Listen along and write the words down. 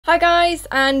Hi guys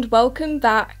and welcome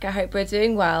back. I hope we're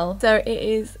doing well. So it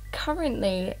is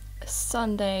currently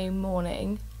Sunday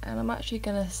morning, and I'm actually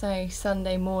gonna say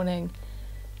Sunday morning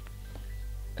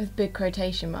with big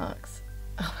quotation marks.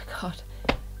 Oh my god.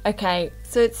 Okay,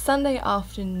 so it's Sunday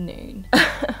afternoon.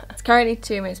 It's currently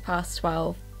 2 minutes past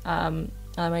 12. I'm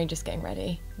only just getting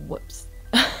ready. Whoops.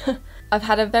 I've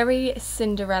had a very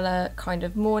Cinderella kind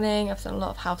of morning. I've done a lot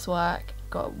of housework,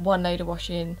 got one load of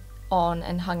washing on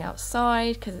and hung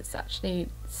outside because it's actually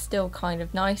still kind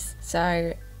of nice.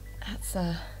 So that's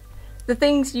the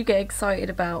things you get excited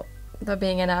about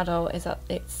being an adult, is that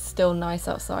it's still nice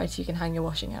outside so you can hang your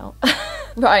washing out.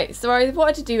 Right, so I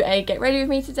wanted to do get ready with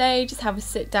me today, just have a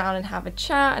sit down and have a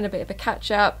chat and a bit of a catch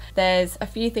up. There's a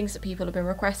few things that people have been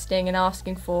requesting and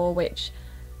asking for, which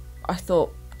I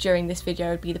thought during this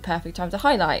video would be the perfect time to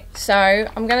highlight. So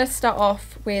I'm going to start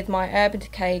off with my Urban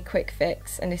Decay Quick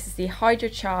Fix, and this is the Hydro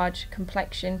Charge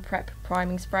Complexion Prep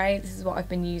Priming Spray. This is what I've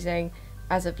been using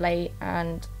as of late,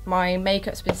 and my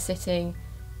makeup's been sitting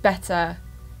better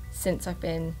since I've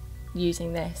been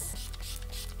using this.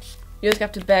 You just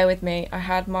have to bear with me. I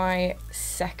had my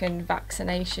second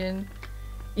vaccination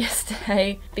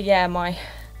yesterday, but yeah, my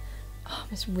arm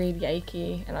is really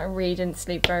achy and I really didn't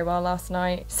sleep very well last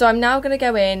night. So I'm now going to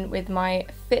go in with my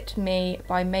Fit Me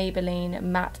by Maybelline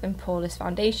Matte and Poreless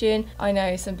Foundation. I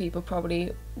know some people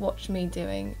probably watch me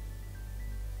doing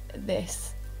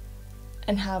this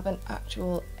and have an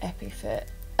actual EpiFit.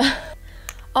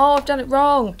 Oh, I've done it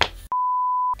wrong.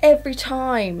 Every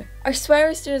time. I swear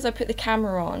as soon as I put the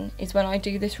camera on is when I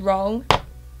do this wrong.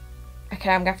 Okay,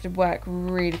 I'm gonna have to work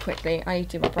really quickly. I need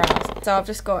to do my brows. So I've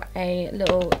just got a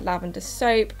little lavender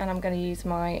soap and I'm gonna use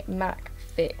my MAC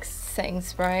Fix setting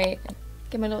spray.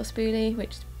 Get my little spoolie,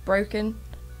 which is broken.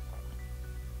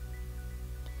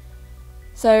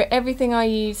 So everything I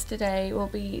use today will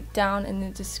be down in the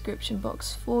description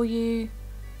box for you,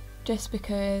 just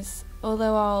because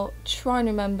although I'll try and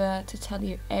remember to tell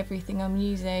you everything I'm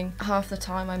using, half the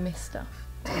time I miss stuff.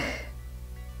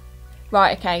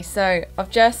 Right, okay, so I've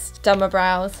just done my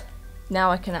brows.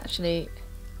 Now I can actually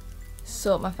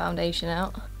sort my foundation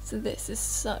out. So this is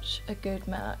such a good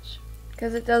match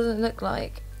because it doesn't look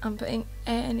like I'm putting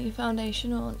any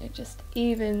foundation on. It just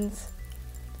evens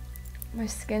my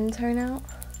skin tone out.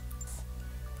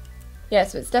 Yeah,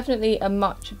 so it's definitely a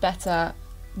much better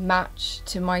match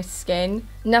to my skin.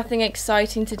 Nothing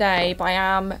exciting today, but I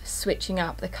am switching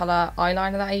up the colour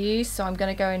eyeliner that I use, so I'm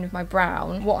going to go in with my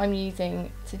brown. What I'm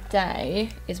using today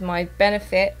is my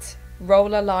Benefit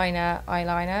Roller Liner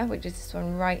eyeliner, which is this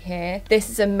one right here. This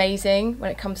is amazing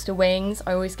when it comes to wings.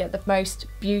 I always get the most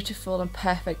beautiful and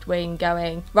perfect wing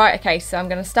going. Right, okay, so I'm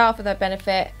going to start off with that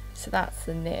Benefit. So that's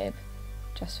the nib,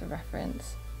 just for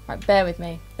reference. Right, bear with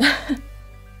me.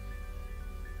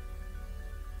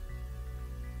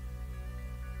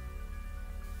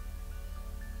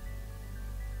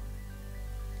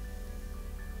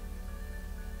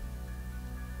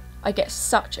 I get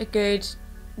such a good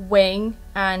wing,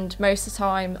 and most of the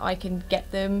time I can get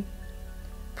them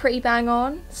pretty bang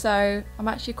on, so I'm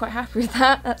actually quite happy with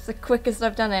that. That's the quickest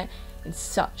I've done it in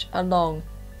such a long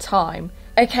time.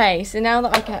 Okay, so now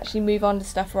that I can actually move on to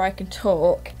stuff where I can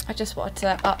talk, I just wanted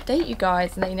to update you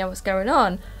guys and let you know what's going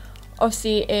on.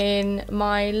 Obviously in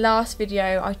my last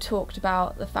video I talked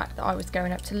about the fact that I was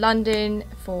going up to London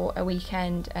for a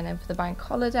weekend and then for the bank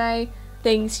holiday.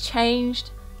 Things changed,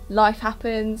 life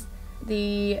happens.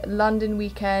 The London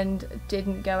weekend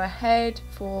didn't go ahead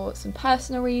for some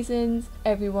personal reasons.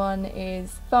 Everyone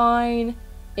is fine.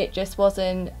 It just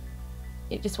wasn't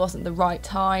the right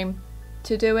time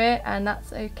to do it, and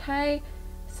that's okay.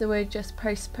 So we're just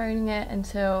postponing it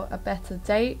until a better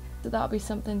date. So that'll be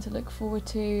something to look forward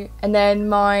to. And then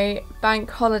my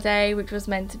bank holiday, which was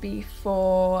meant to be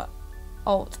for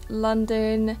Alt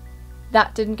London,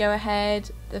 that didn't go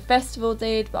ahead. The festival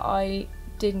did, but I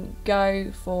didn't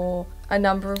go for a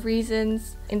number of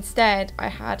reasons. Instead, I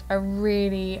had a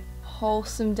really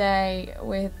wholesome day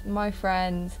with my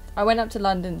friends. I went up to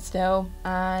London still,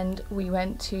 and we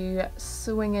went to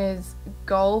Swingers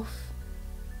Golf,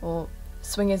 or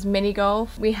Swingers Mini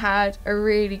Golf. We had a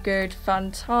really good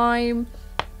fun time,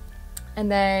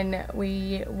 and then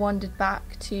we wandered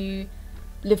back to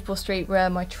Liverpool Street where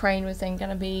my train was then going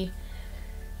to be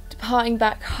departing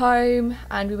back home,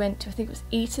 and we went to, I think it was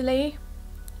Italy,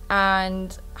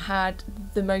 and had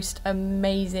the most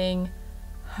amazing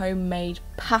homemade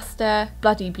pasta.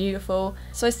 Bloody beautiful.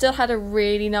 So I still had a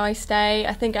really nice day.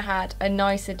 I think I had a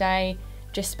nicer day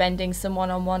just spending some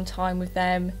one-on-one time with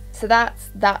them. So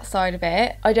that's that side of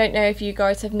it. I don't know if you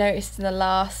guys have noticed in the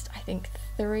last, I think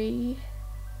three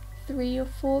or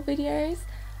four videos,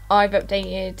 I've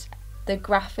updated the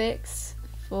graphics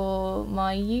for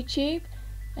my YouTube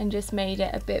and just made it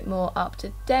a bit more up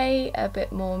to date, a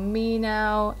bit more me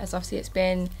now, as obviously it's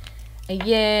been a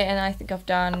year and I think I've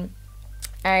done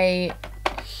a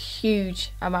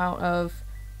huge amount of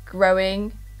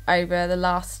growing over the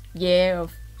last year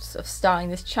of sort of starting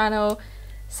this channel.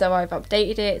 So I've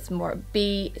updated it, it's more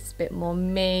upbeat, it's a bit more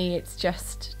me, it's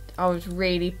just, I was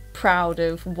really proud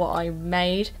of what I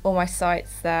made. All my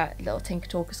sites that Little Tinker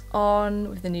Talk is on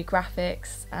with the new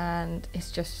graphics, and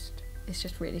it's just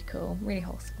really cool, really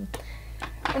wholesome.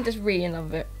 I'm just really in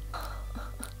love with it.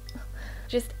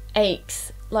 Just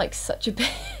aches like such a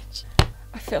bitch.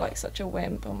 I feel like such a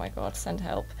wimp, oh my god, send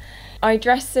help. I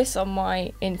addressed this on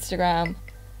my Instagram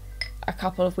a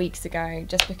couple of weeks ago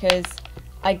just because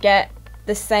I get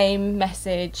the same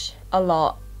message a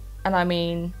lot, and I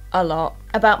mean a lot,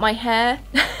 about my hair.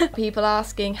 People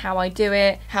asking how I do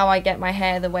it, how I get my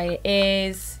hair the way it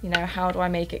is, you know, how do I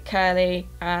make it curly,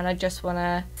 and I just want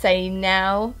to say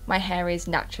now my hair is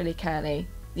naturally curly.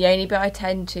 The only bit I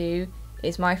tend to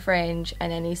is my fringe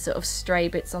and any sort of stray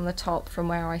bits on the top from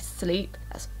where I sleep.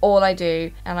 That's all I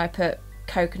do, and I put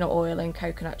coconut oil and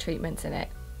coconut treatments in it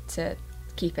to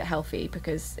keep it healthy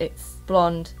because it's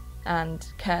blonde and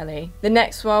curly. The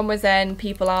next one was then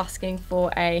people asking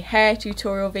for a hair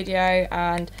tutorial video,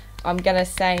 and I'm gonna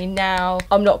say now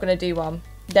I'm not gonna do one.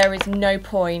 There is no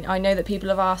point. I know that people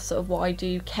have asked sort of what I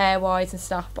do care wise and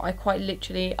stuff, but I quite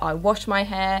literally, I wash my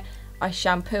hair, I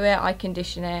shampoo it, I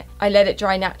condition it, I let it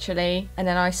dry naturally, and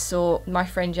then I sort my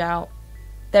fringe out.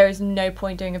 There is no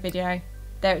point doing a video.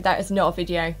 That is not a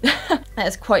video. That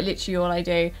is quite literally all I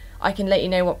do. I can let you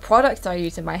know what products I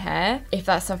use in my hair if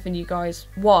that's something you guys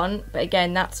want, but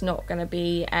again, that's not going to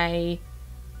be a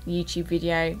YouTube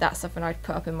video. That's something I'd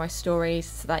put up in my stories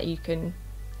so that you can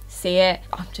see it.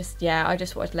 I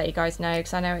just wanted to let you guys know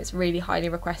because I know it's really highly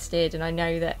requested, and I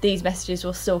know that these messages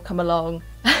will still come along.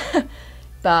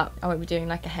 But I won't be doing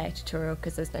like a hair tutorial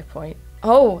because there's no point.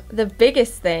 Oh, the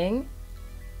biggest thing,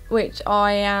 which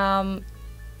I am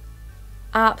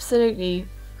absolutely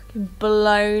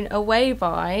blown away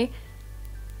by,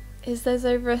 is there's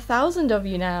over 1,000 of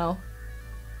you now.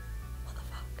 What the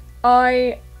fuck?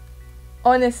 I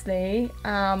honestly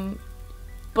am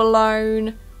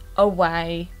blown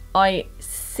away. I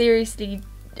seriously,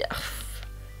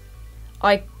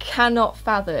 I cannot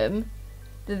fathom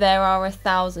that there are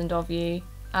 1,000 of you,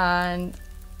 and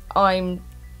I'm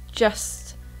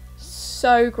just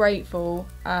so grateful,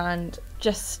 and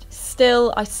just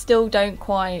I still don't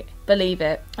quite believe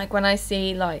it. Like when I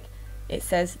see like it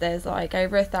says there's like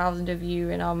over 1,000 of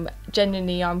you, and I'm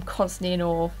constantly in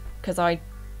awe because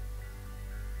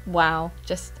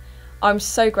I'm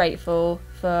so grateful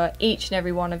for each and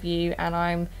every one of you, and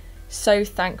I'm so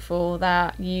thankful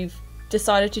that you've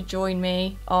decided to join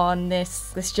me on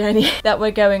this journey that we're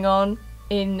going on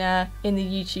in the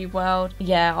YouTube world.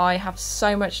 Yeah, I have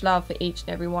so much love for each and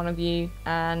every one of you,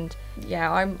 and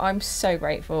yeah, I'm so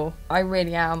grateful. I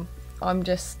really am. I'm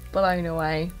just blown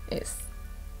away.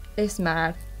 It's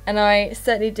mad. And I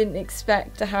certainly didn't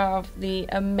expect to have the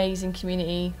amazing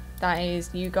community that is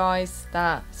you guys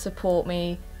that support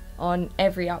me on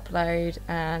every upload,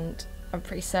 and I'm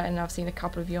pretty certain I've seen a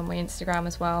couple of you on my Instagram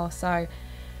as well, so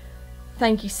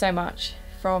thank you so much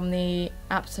from the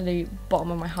absolute bottom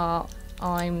of my heart.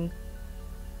 I'm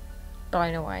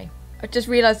blown away. I've just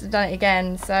realised I've done it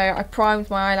again. So I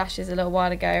primed my eyelashes a little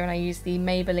while ago, and I used the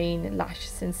Maybelline Lash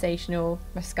Sensational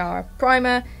Mascara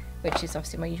Primer, which is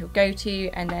obviously my usual go-to,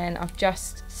 and then I've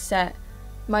just set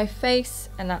my face,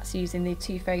 and that's using the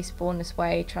Too Faced Born This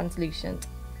Way translucent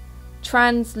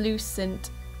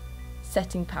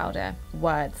setting powder.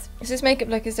 Words. So this makeup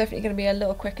look is definitely going to be a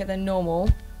little quicker than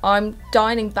normal. I'm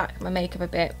dialing back my makeup a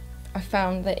bit. I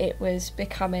found that it was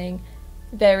becoming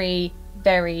very,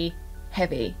 very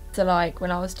heavy. So like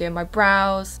when I was doing my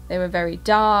brows, they were very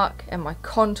dark, and my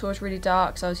contour was really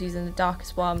dark, so I was using the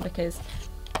darkest one because,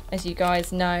 as you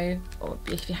guys know, or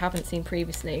if you haven't seen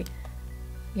previously,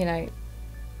 you know,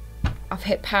 I've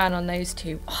hit pan on those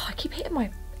two. Oh, I keep hitting my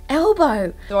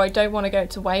elbow. So I don't want to go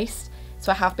to waste,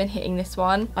 so I have been hitting this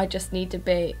one. I just need to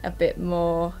be a bit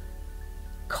more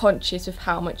conscious of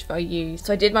how much I use.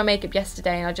 So I did my makeup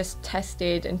yesterday, and I just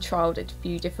tested and trialed it a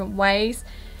few different ways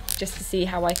just to see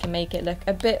how I can make it look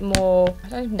a bit more, I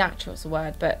don't know if natural is the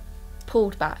word, but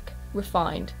pulled back,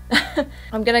 refined.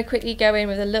 I'm going to quickly go in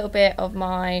with a little bit of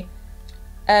my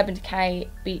Urban Decay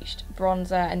Beached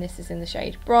Bronzer, and this is in the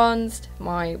shade Bronzed,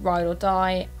 my Ride or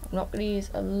Die. I'm not going to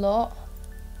use a lot,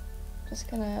 just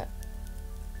going to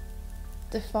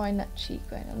define that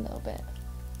cheekbone a little bit.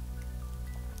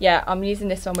 Yeah, I'm using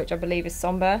this one, which I believe is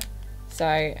Somber,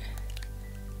 so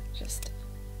just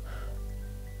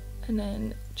and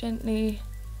then gently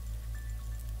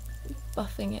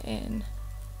buffing it in.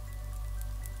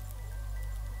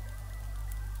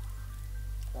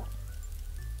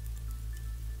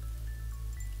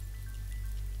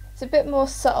 It's a bit more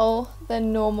subtle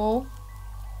than normal,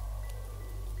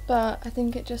 but I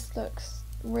think it just looks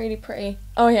really pretty.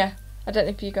 Oh yeah, I don't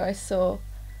know if you guys saw,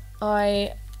 I'm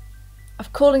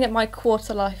calling it my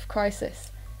quarter life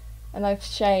crisis, and I've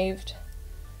shaved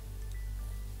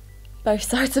both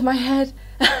sides of my head.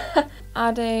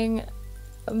 Adding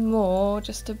more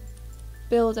just to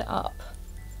build it up,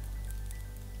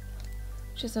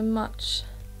 which is a much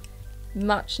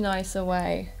nicer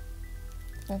way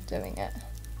of doing it.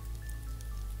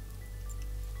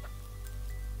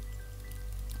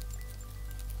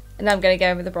 And I'm going to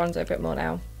go in with the bronzer a bit more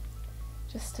now,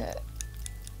 just to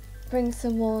bring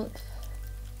some warmth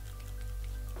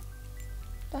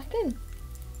back in.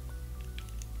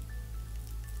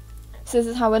 So this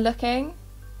is how we're looking.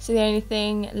 So the only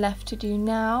thing left to do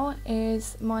now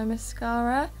is my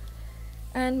mascara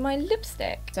and my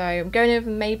lipstick. So I'm going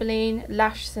over Maybelline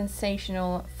Lash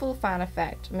Sensational Full Fan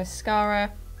Effect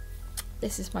Mascara.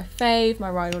 This is my fave,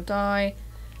 my ride or die,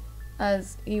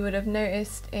 as you would have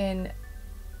noticed in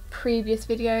previous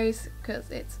videos,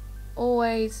 because it's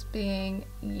always being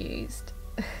used.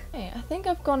 Okay, I think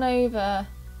I've gone over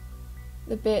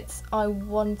the bits I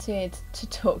wanted to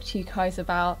talk to you guys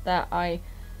about that I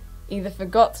either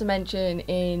forgot to mention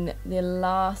in the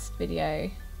last video,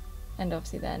 and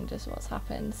obviously then just what's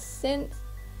happened since.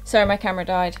 Sorry, my camera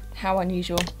died. How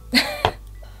unusual.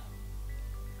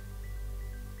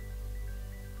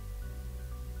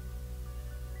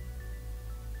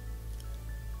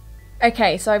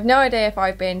 Okay, so I've no idea if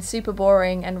I've been super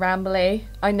boring and rambly.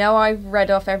 I know I've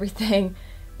read off everything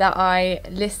that I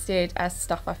listed as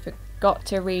stuff I forgot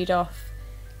to read off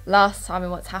last time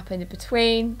and what's happened in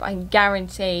between, but I can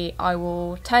guarantee I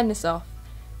will turn this off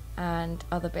and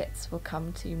other bits will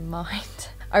come to mind.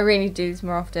 I really do this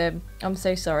more often. I'm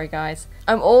so sorry, guys.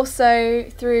 I'm also,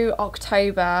 through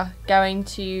October, going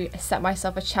to set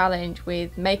myself a challenge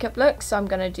with makeup looks. So I'm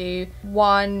going to do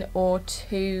 1 or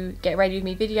 2 get ready with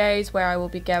me videos where I will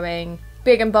be going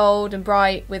big and bold and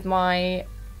bright with my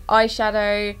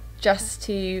eyeshadow, just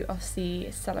to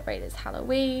obviously celebrate it's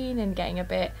Halloween and getting a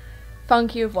bit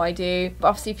funky with what I do. But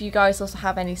obviously if you guys also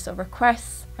have any sort of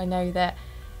requests, I know that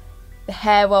the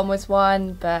hair one was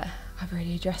one, but I've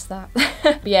already addressed that.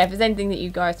 But yeah, if there's anything that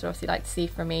you guys would obviously like to see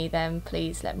from me, then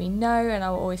please let me know and I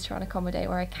will always try and accommodate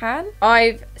where I can.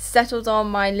 I've settled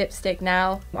on my lipstick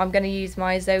now. I'm going to use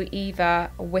my Zoeva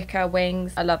Wicker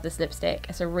Wings. I love this lipstick.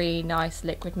 It's a really nice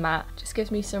liquid matte. Just gives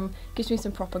me some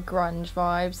proper grunge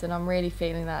vibes, and I'm really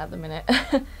feeling that at the minute.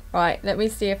 Right, let me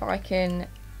see if I can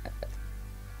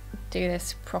do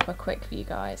this proper quick for you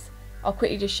guys. I'll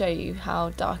quickly just show you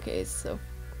how dark it is sort of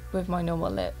with my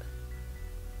normal lip.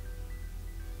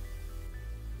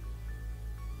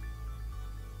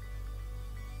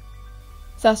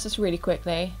 So that's just really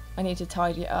quickly. I need to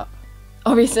tidy it up,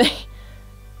 obviously,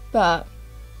 but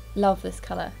love this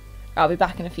colour. I'll be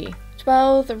back in a few.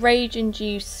 12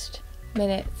 rage-induced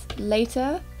minutes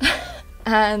later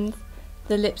and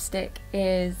the lipstick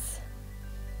is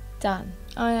done.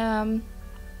 I am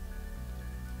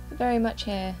very much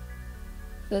here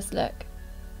for this look.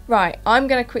 Right, I'm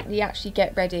going to quickly actually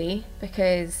get ready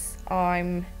because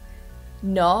I'm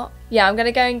not. Yeah, I'm going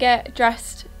to go and get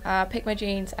dressed, pick my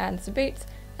jeans and some boots,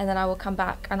 and then I will come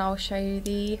back and I'll show you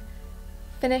the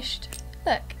finished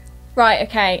look. Right,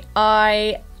 okay,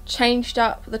 I changed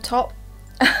up the top.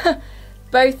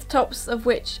 Both tops of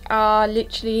which are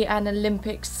literally an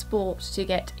Olympic sport to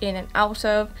get in and out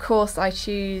of. Of course, I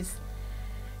choose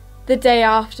the day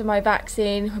after my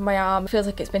vaccine when my arm feels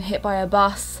like it's been hit by a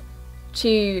bus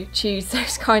to choose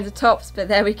those kinds of tops, but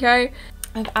there we go.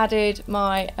 I've added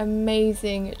my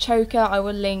amazing choker. I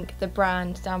will link the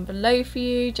brand down below for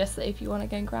you, just that if you want to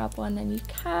go and grab one, then you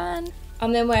can.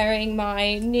 I'm then wearing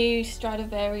my new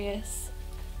Stradivarius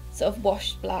sort of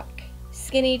washed black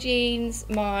skinny jeans,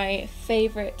 my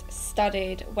favourite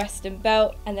studded western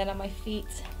belt, and then on my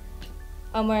feet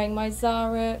I'm wearing my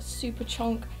Zara Super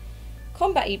Chonk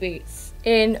combat boots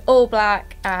in all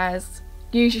black as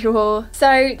usual.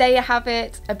 So there you have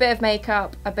it, a bit of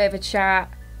makeup, a bit of a chat,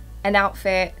 an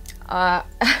outfit.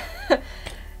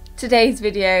 Today's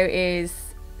video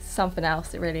is something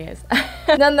else, it really is.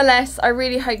 Nonetheless, I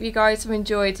really hope you guys have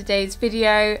enjoyed today's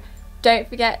video. Don't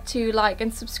forget to like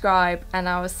and subscribe, and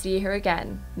I will see you here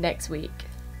again next week.